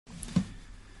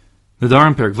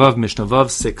Nedarim Perek Vav Mishnah Vav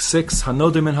 6:6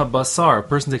 Hanoder min habasar. A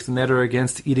person takes a neder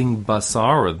against eating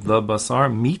basar or the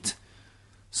basar meat.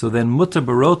 So then muta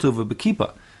barotu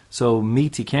v'bekipa. So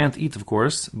meat he can't eat, of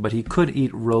course, but he could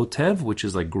eat rotev, which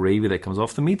is like gravy that comes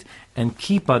off the meat, and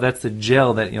kipa, that's the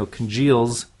gel that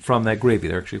congeals from that gravy.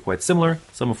 They're actually quite similar.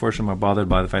 Some of Farshim are bothered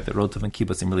by the fact that rotev and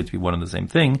kipa seem really to be one and the same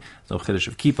thing. So chiddush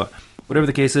of kipa. Whatever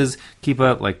the case is,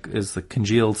 kipa is the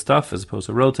congealed stuff as opposed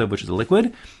to rotev, which is a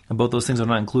liquid, and both those things are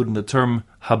not included in the term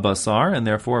habasar, and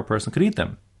therefore a person could eat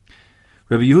them.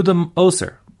 Rabbi Yehuda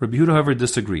oser. Rabbi Yehuda, however,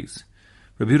 disagrees.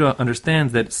 Rabbi Yehuda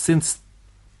understands that since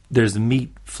there's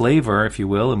meat flavor, if you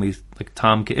will, and we like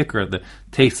tam ke'ikra, the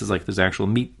taste is like there's actual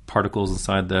meat particles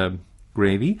inside the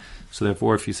gravy. So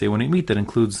therefore, if you say when you eat meat, that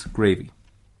includes gravy.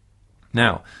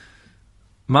 Now,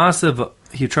 Maasav,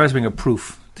 he tries to bring a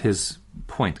proof to his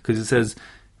point, because he says,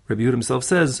 Rabbi Yehuda himself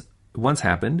says, it once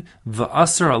happened,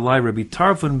 V'asar alai Rabbi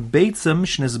Tarfon beitzam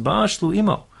shnizba shlu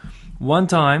imo. One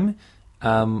time,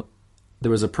 there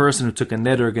was a person who took a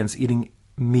neder against eating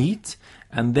meat,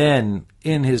 and then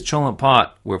in his cholent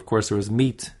pot, where of course there was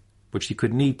meat, which he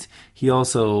couldn't eat, he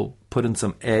also put in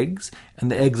some eggs, and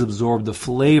the eggs absorbed the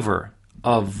flavor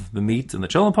of the meat in the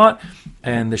cholent pot,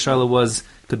 and the shaila was,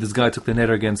 that this guy took the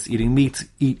neder against eating meat,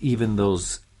 eat even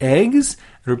those eggs?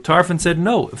 And Reb Tarfon said,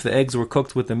 no, if the eggs were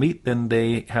cooked with the meat, then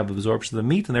they have absorption of the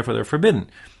meat, and therefore they're forbidden.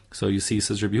 So you see,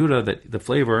 says Rabbi Yehuda, that the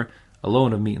flavor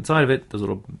alone of meat inside of it, those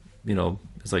little,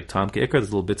 it's like tam ke'ikra,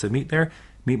 there's little bits of meat there,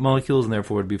 meat molecules, and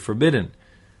therefore it would be forbidden.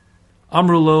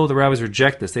 Amrulo, the rabbis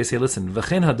reject this. They say, listen,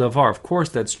 v'chen hadavar, of course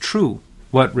that's true.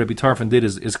 What Rabbi Tarfon did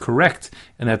is correct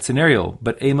in that scenario.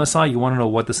 But Masai, you want to know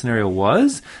what the scenario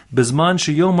was? Bizman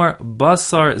sheyomar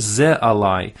basar ze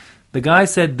alai. The guy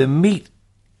said the meat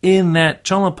in that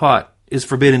cholent pot is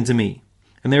forbidden to me.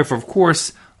 And therefore, of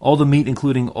course, all the meat,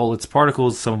 including all its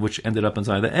particles, some of which ended up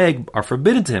inside the egg, are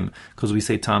forbidden to him, because we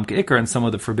say tam ke'ikar, and some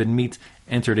of the forbidden meat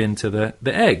entered into the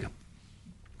egg.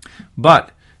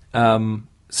 But if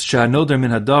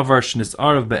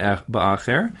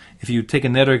you take a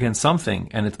neder against something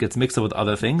and it gets mixed up with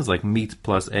other things like meat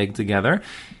plus egg together,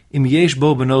 if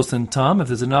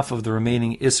there's enough of the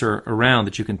remaining iser around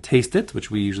that you can taste it, which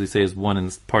we usually say is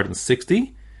part in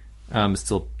 60, it's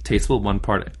still tasteable. One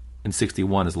part in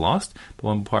 61 is lost, but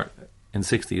one part in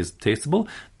 60 is tasteable.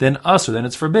 Then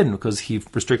it's forbidden because he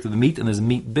restricted the meat and there's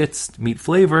meat bits, meat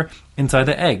flavor inside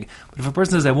the egg. But if a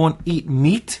person says, I won't eat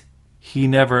meat, he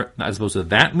never, as opposed to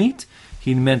that meat,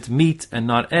 he meant meat and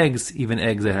not eggs, even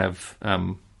eggs that have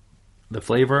the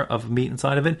flavor of meat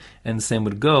inside of it. And the same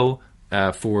would go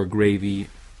for gravy,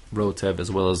 rotev, as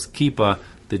well as kipa,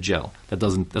 the gel.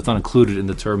 That's not included in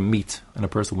the term meat, and a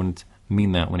person wouldn't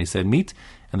mean that when he said meat.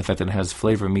 And the fact that it has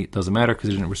flavor of meat doesn't matter because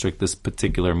he didn't restrict this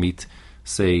particular meat,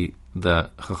 say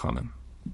the chachamim.